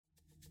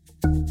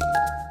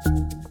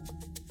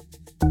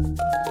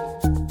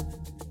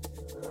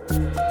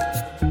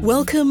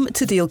Welcome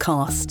to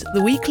Dealcast,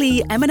 the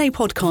weekly M&A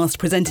podcast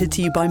presented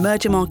to you by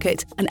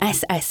Mergermarket and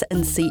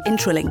SS&C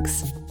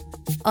Intralinks.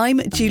 I'm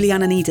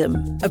Juliana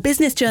Needham, a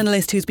business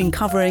journalist who's been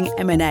covering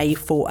M&A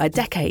for a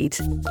decade.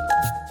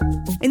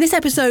 In this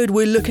episode,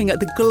 we're looking at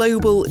the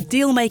global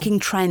deal-making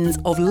trends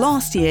of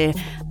last year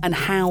and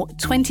how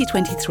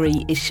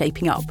 2023 is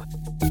shaping up.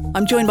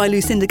 I'm joined by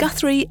Lucinda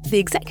Guthrie, the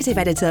executive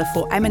editor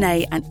for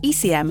M&A and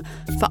ECM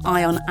for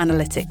Ion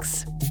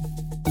Analytics.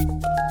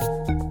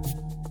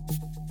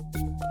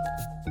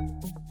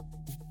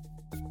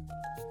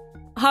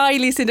 Hi,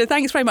 Lucinda.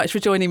 Thanks very much for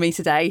joining me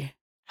today.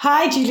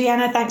 Hi,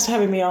 Juliana. Thanks for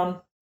having me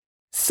on.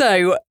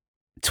 So,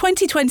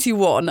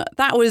 2021,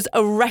 that was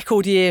a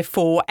record year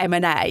for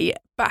M&A.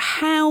 But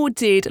how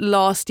did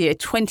last year,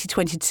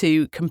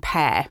 2022,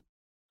 compare?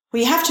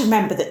 Well, you have to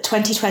remember that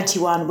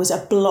 2021 was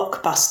a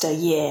blockbuster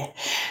year.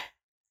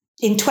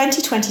 In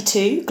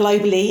 2022,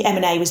 globally,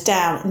 M&A was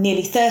down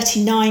nearly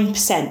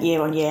 39%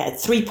 year on year at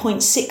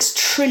 $3.6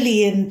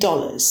 trillion.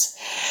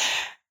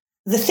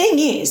 The thing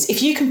is,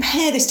 if you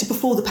compare this to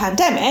before the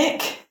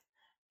pandemic,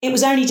 it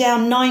was only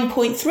down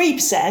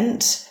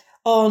 9.3%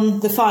 on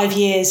the 5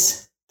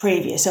 years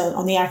previous,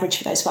 on the average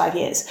for those 5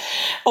 years.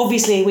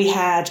 Obviously, we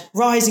had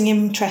rising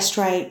interest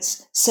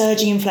rates,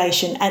 surging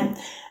inflation, and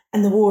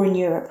the war in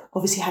Europe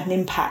obviously had an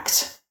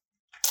impact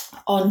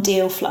on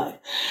deal flow.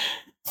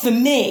 For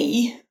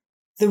me,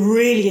 the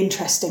really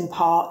interesting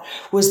part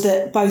was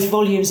that both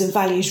volumes and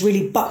values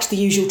really bucked the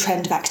usual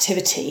trend of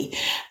activity.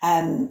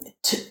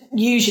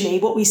 Usually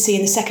what we see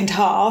in the second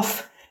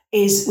half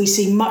is we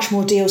see much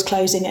more deals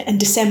closing, and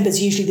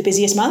December's usually the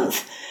busiest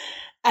month.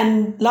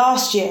 And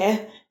last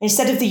year,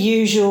 instead of the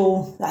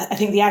usual, I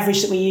think the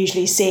average that we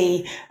usually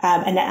see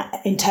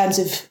in terms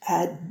of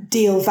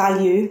deal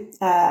value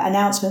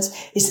announcements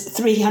is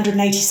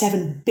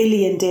 $387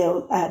 billion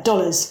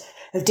dollars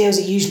of deals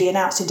are usually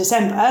announced in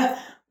December.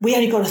 We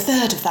only got a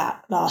third of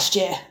that last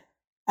year.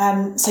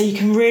 So you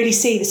can really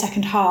see the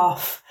second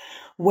half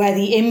where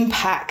the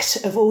impact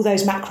of all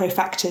those macro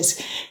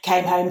factors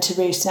came home to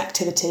roost in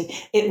activity.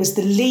 It was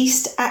the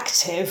least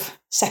active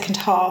second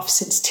half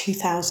since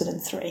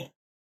 2003.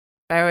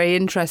 Very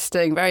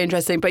interesting, very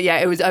interesting. But yeah,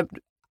 it was,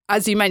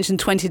 as you mentioned,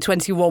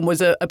 2021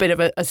 was a bit of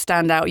a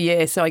standout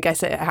year. So I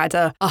guess it had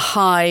a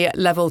high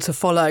level to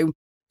follow.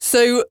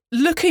 So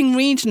looking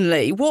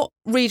regionally, what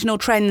regional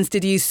trends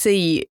did you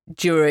see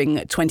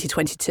during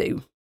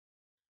 2022?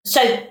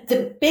 So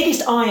the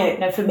biggest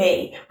eye-opener for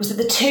me was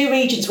that the two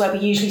regions where we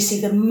usually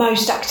see the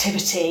most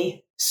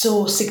activity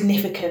saw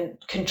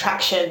significant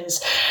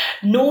contractions.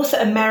 North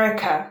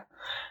America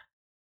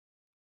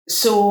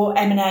saw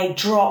M&A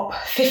drop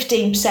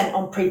 15%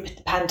 on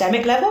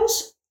pre-pandemic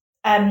levels.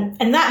 And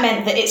that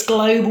meant that its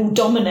global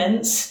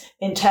dominance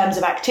in terms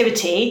of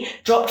activity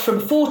dropped from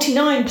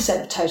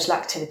 49% of total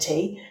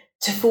activity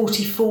to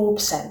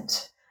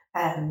 44%.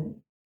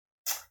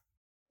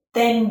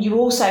 Then you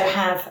also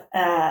have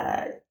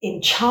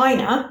in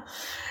China,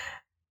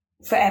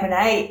 for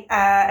M&A,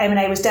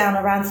 M&A was down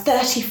around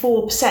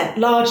 34%,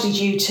 largely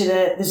due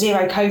to the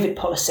zero COVID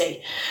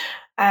policy.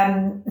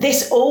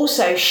 This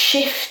also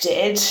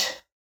shifted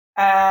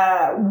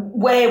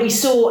where we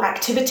saw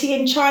activity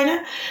in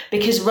China,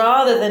 because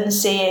rather than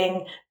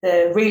seeing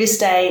the real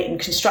estate and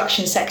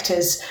construction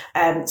sectors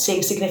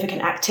seeing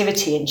significant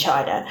activity in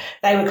China,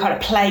 they were kind of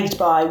plagued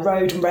by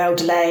road and rail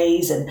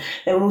delays, and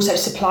there were also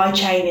supply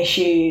chain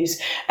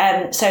issues.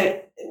 So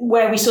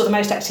where we saw the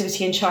most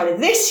activity in China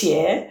this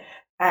year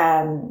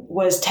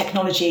was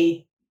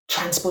technology,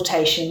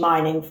 transportation,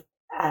 mining,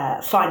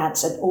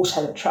 finance, and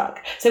auto and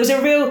truck. So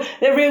there was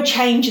a real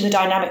change in the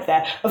dynamic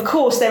there. Of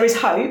course, there is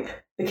hope,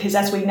 because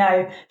as we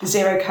know, the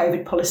zero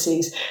COVID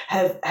policies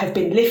have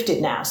been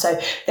lifted now. So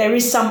there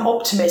is some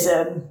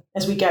optimism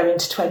as we go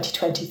into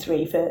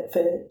 2023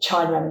 for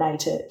China M&A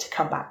to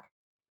come back.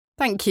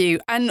 Thank you.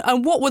 And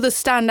what were the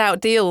standout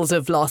deals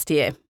of last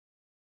year?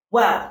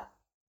 Well,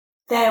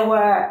 there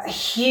were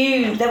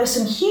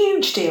some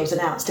huge deals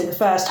announced in the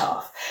first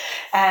half.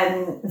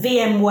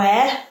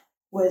 VMware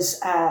was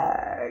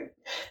there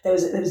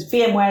was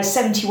VMware's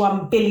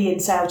 $71 billion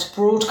sale to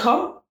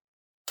Broadcom.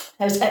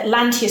 There was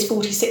Atlantia's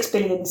 $46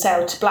 billion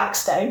sale to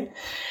Blackstone.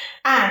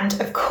 And,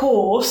 of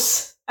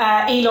course,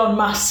 Elon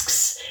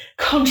Musk's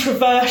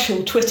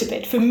controversial Twitter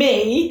bid. For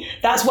me,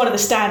 that's one of the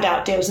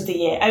standout deals of the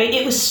year. I mean,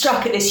 it was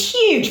struck at this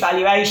huge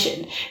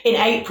valuation in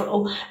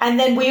April, and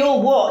then we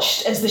all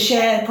watched as the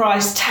share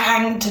price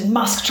tanked and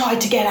Musk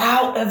tried to get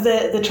out of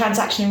the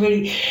transaction and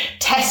really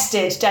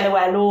tested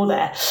Delaware law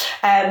there.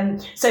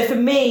 So for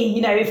me,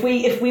 you know, if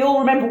we all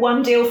remember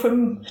one deal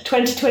from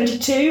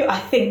 2022, I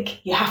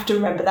think you have to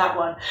remember that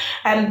one.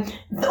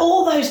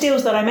 All those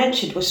deals that I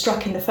mentioned were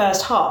struck in the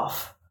first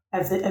half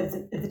of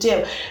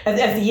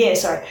the year.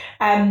 Sorry,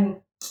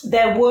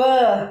 there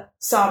were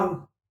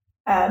some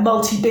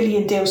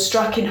multi-billion deals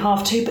struck in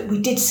half two, but we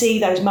did see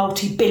those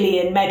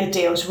multi-billion mega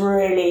deals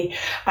really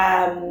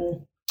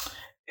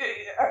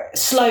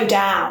slow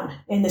down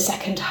in the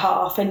second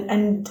half,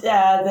 and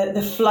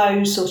the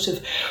flow sort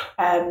of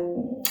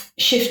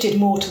shifted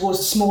more towards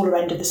the smaller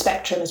end of the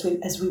spectrum as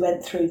we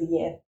went through the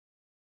year.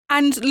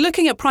 And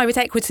looking at private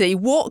equity,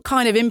 what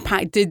kind of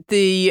impact did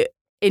the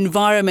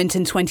environment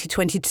in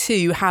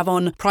 2022 have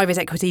on private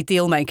equity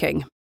deal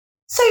making?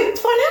 So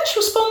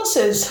financial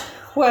sponsors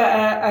were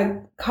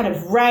a kind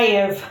of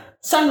ray of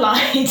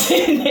sunlight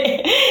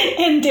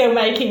in deal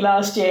making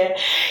last year.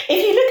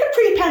 If you look at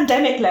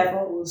pre-pandemic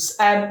levels,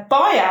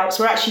 buyouts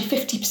were actually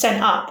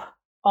 50% up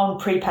on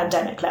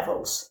pre-pandemic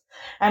levels,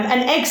 and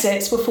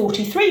exits were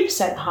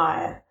 43%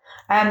 higher.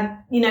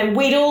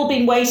 We'd all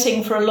been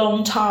waiting for a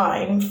long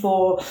time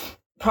for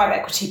private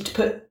equity to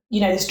put,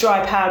 this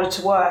dry powder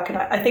to work, and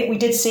I think we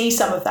did see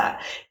some of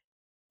that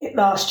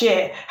last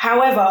year.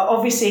 However,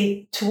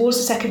 obviously, towards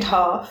the second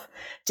half,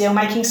 deal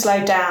making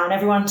slowed down.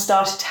 Everyone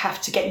started to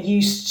have to get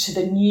used to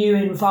the new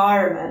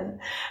environment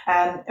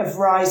of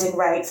rising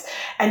rates.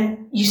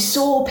 And you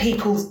saw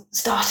people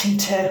starting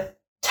to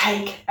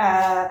take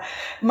a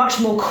much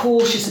more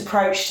cautious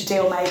approach to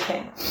deal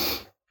making.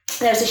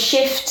 There's a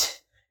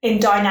shift in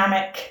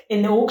dynamic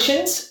in the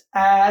auctions.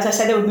 As I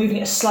said, they were moving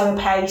at a slower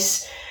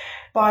pace.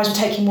 Buyers were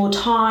taking more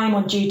time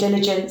on due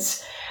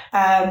diligence,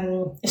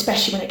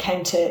 especially when it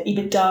came to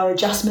EBITDA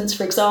adjustments,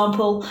 for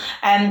example.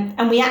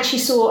 And we actually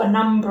saw a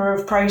number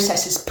of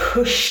processes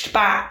pushed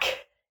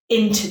back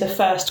into the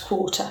first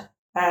quarter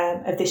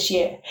of this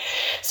year.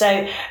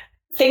 So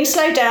things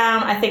slowed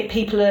down. I think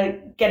people are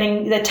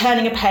they're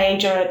turning a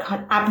page or a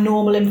kind of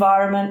abnormal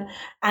environment.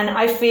 And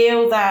I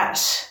feel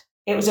that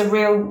it was a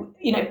real,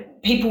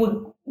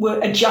 people were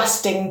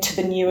adjusting to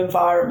the new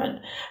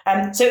environment.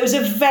 So it was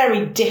a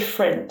very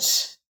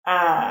different,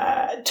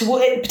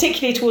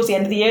 particularly towards the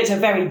end of the year, it's a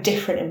very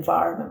different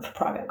environment for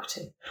private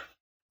equity.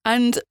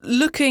 And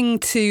looking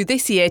to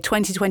this year,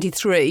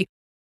 2023,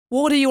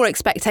 what are your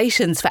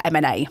expectations for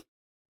M&A?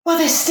 Well,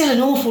 there's still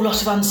an awful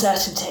lot of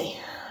uncertainty.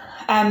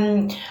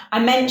 I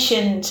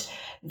mentioned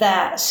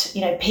that,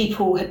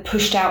 people had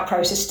pushed out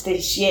process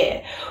this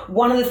year.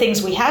 One of the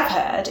things we have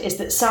heard is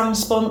that some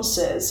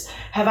sponsors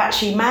have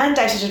actually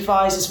mandated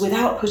advisors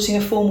without putting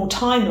a formal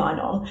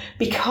timeline on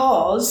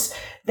because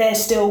they're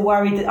still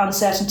worried that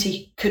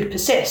uncertainty could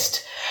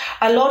persist.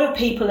 A lot of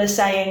people are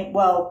saying,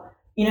 well,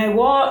 you know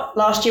what,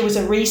 last year was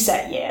a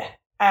reset year.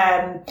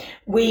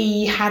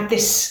 We had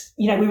this,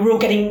 we were all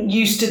getting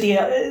used to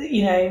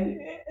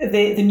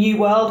the new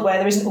world where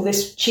there isn't all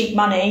this cheap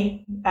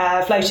money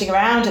floating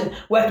around and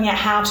working out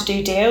how to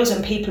do deals.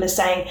 And people are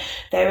saying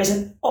there is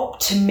an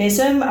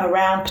optimism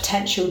around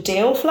potential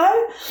deal flow.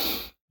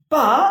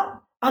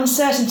 But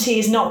uncertainty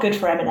is not good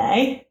for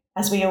M&A,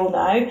 as we all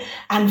know.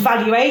 And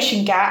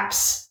valuation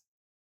gaps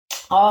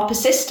are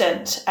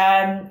persistent.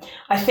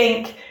 I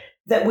think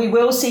that we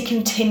will see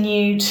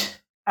continued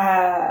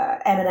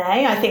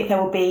M&A. I think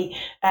there will be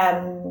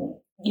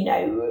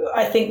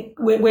I think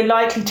we're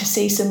likely to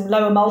see some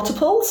lower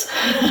multiples.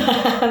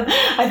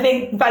 I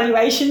think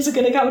valuations are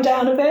going to come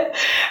down a bit.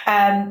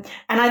 And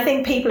I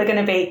think people are going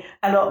to be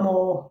a lot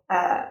more,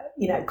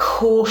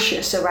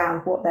 cautious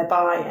around what they're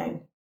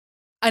buying.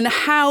 And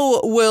how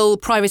will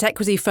private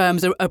equity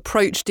firms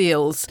approach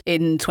deals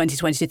in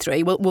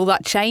 2023? Will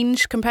that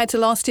change compared to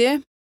last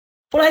year?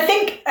 Well, I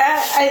think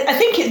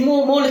it's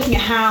more looking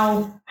at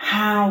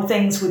how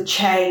things would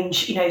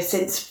change,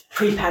 since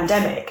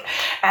pre-pandemic.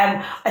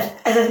 As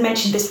I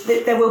mentioned,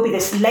 there will be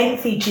this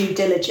lengthy due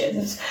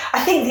diligence.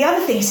 I think the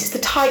other thing is the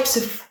types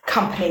of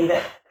company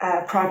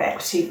that private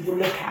equity will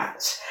look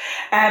at.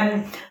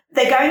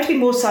 They're going to be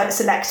more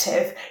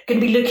selective, going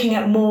to be looking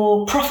at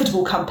more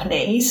profitable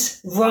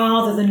companies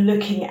rather than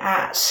looking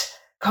at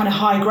kind of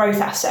high growth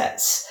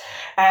assets.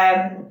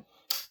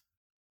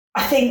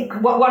 I think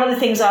one of the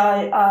things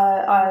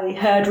I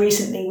heard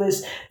recently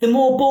was the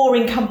more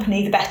boring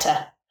company, the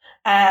better.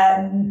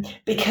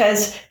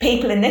 Because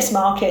people in this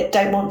market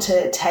don't want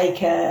to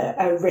take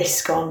a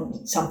risk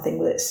on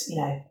something that's,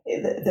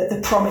 the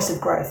promise of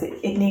growth.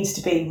 It needs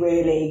to be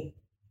really,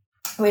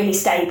 really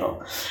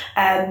stable.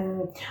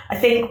 I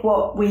think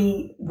what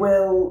we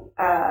will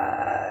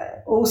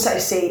also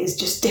see is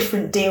just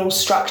different deal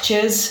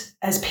structures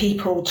as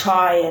people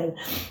try and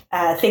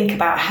think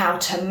about how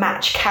to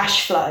match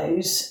cash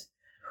flows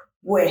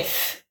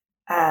with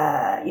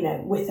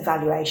the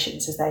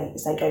valuations as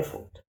they go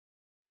forward.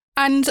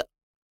 And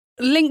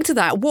linked to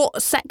that,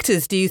 what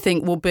sectors do you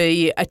think will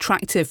be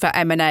attractive for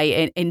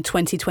M&A in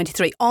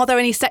 2023? Are there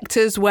any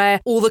sectors where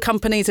all the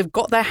companies have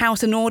got their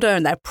house in order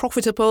and they're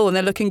profitable and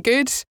they're looking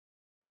good?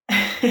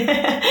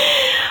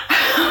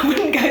 I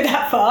wouldn't go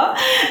that far.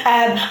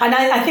 And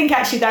I think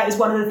actually that is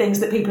one of the things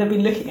that people have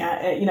been looking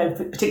at,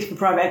 particularly for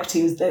private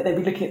equity, is that they've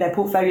been looking at their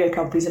portfolio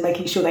companies and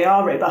making sure they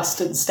are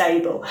robust and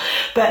stable.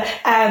 But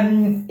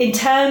in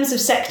terms of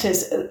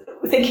sectors,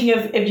 thinking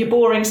of your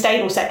boring,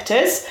 stable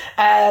sectors,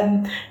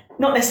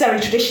 not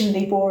necessarily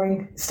traditionally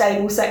boring,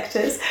 stable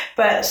sectors,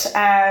 but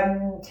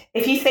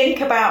if you think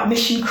about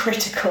mission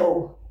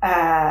critical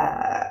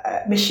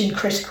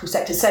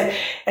sectors,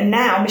 and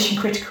now mission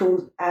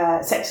critical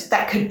sectors,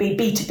 that could be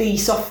B2B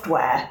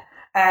software,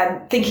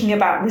 thinking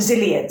about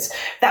resilience,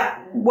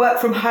 that work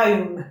from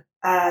home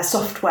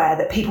software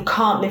that people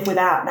can't live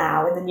without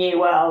now in the new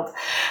world.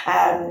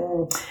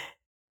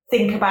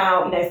 Think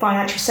about,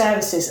 financial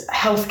services,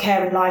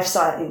 healthcare and life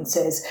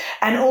sciences.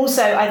 And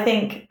also, I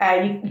think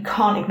you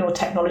can't ignore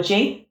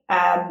technology.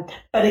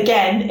 But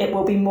again, it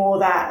will be more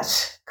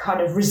that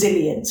kind of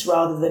resilience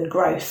rather than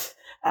growth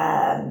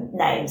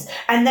names.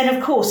 And then,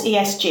 of course,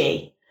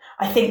 ESG.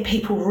 I think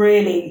people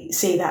really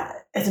see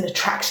that as an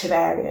attractive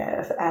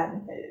area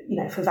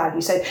of, for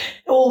value. So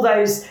all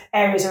those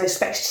areas are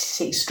expected to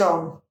see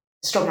strong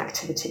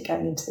activity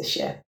going into this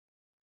year.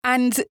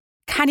 And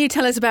can you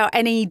tell us about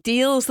any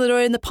deals that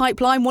are in the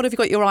pipeline? What have you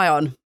got your eye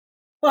on?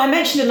 Well, I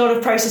mentioned a lot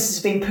of processes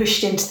being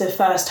pushed into the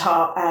first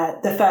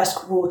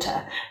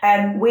quarter.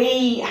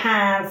 We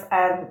have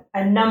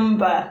a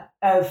number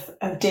of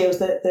deals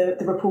that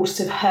the reporters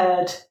have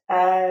heard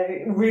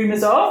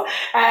rumours of.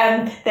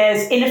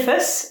 There's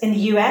Innophus in the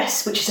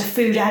US, which is a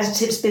food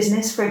additives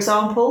business, for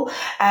example.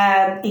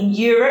 In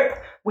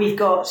Europe, we've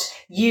got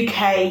in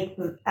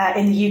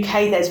the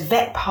UK, there's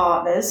Vet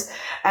Partners.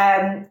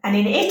 And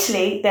in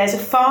Italy, there's a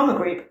pharma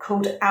group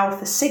called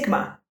Alpha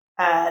Sigma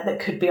that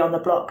could be on the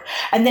block.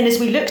 And then as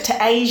we look to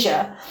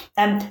Asia,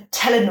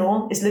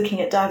 Telenor is looking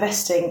at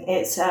divesting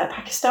its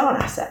Pakistan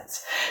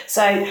assets.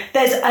 So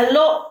there's a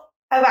lot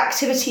of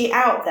activity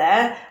out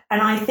there.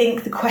 And I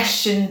think the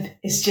question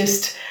is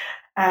just,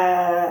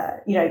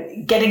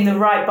 getting the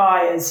right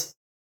buyers.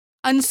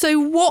 And so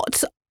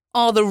what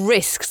are the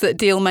risks that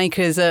deal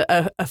makers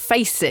are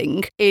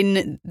facing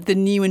in the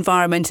new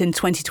environment in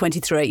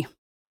 2023?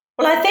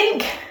 Well, I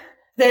think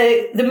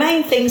the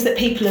main things that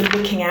people are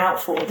looking out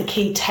for, the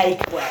key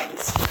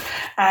takeaways,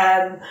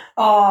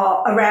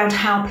 are around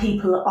how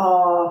people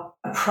are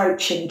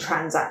approaching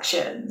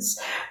transactions.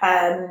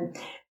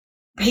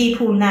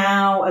 People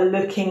now are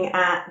looking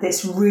at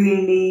this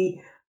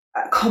really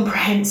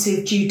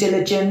comprehensive due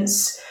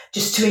diligence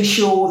just to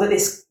ensure that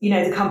this,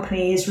 the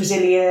company is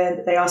resilient,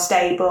 that they are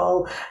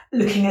stable,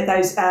 looking at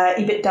those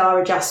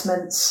EBITDA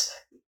adjustments,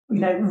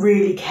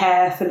 really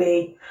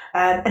carefully,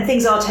 and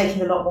things are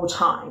taking a lot more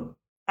time.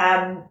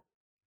 And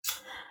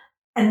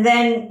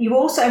then you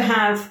also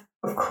have,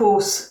 of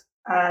course,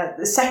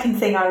 the second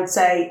thing I would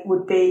say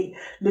would be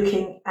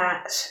looking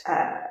at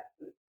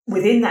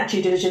within that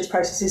due diligence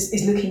process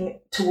is looking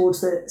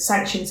towards the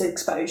sanctions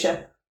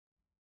exposure.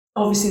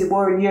 Obviously, the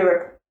war in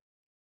Europe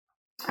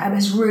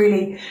has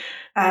really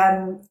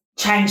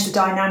changed the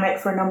dynamic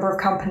for a number of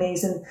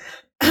companies, and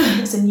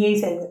it's a new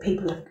thing that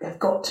people have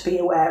got to be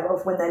aware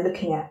of when they're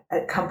looking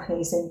at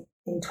companies in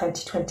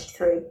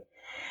 2023.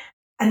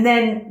 And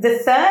then the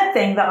third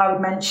thing that I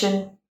would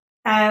mention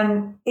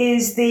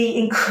is the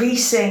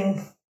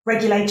increasing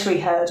regulatory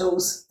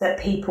hurdles that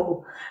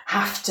people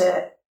have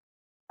to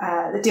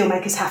the deal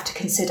makers have to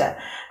consider.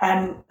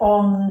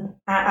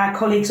 Our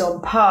colleagues on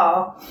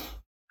PAR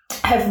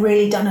have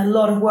really done a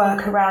lot of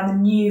work around the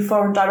new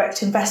foreign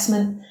direct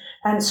investment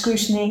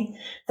scrutiny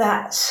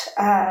that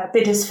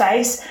bidders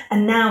face.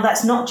 And now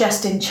that's not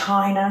just in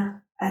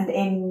China and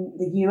in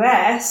the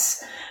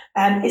US,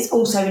 it's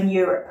also in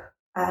Europe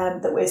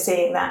that we're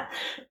seeing that.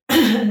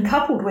 And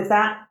coupled with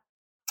that,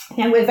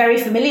 we're very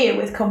familiar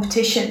with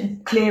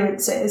competition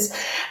clearances,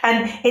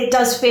 and it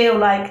does feel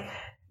like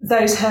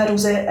those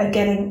hurdles are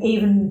getting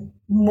even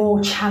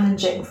more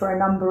challenging for a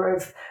number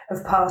of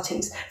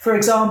parties. For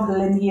example,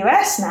 in the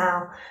US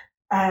now,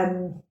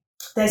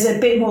 there's a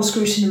bit more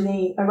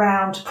scrutiny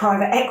around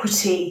private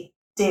equity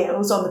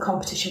deals on the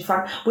competition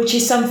front, which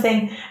is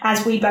something,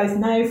 as we both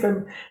know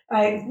from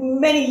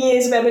many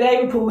years of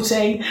M&A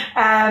reporting,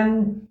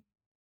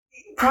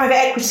 private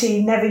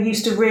equity never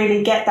used to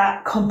really get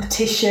that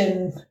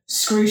competition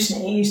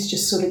scrutiny. It used to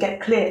just sort of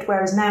get cleared,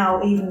 whereas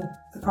now, even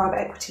for private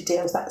equity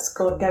deals, that's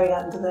going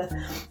under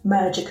the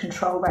merger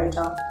control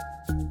radar.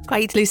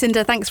 Great,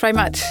 Lucinda, thanks very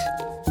much.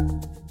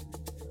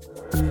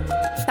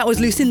 That was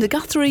Lucinda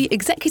Guthrie,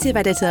 Executive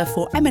Editor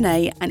for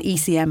M&A and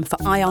ECM for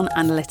Ion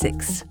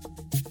Analytics.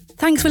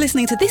 Thanks for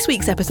listening to this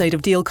week's episode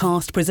of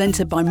Dealcast,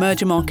 presented by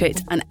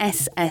Mergermarket and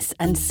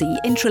SS&C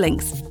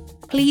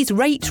Intralinks. Please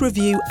rate,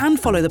 review and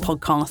follow the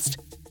podcast.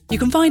 You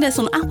can find us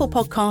on Apple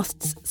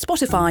Podcasts,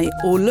 Spotify,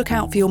 or look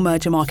out for your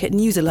Mergermarket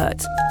news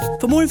alert.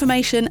 For more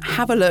information,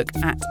 have a look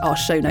at our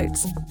show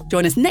notes.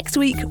 Join us next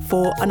week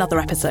for another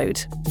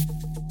episode.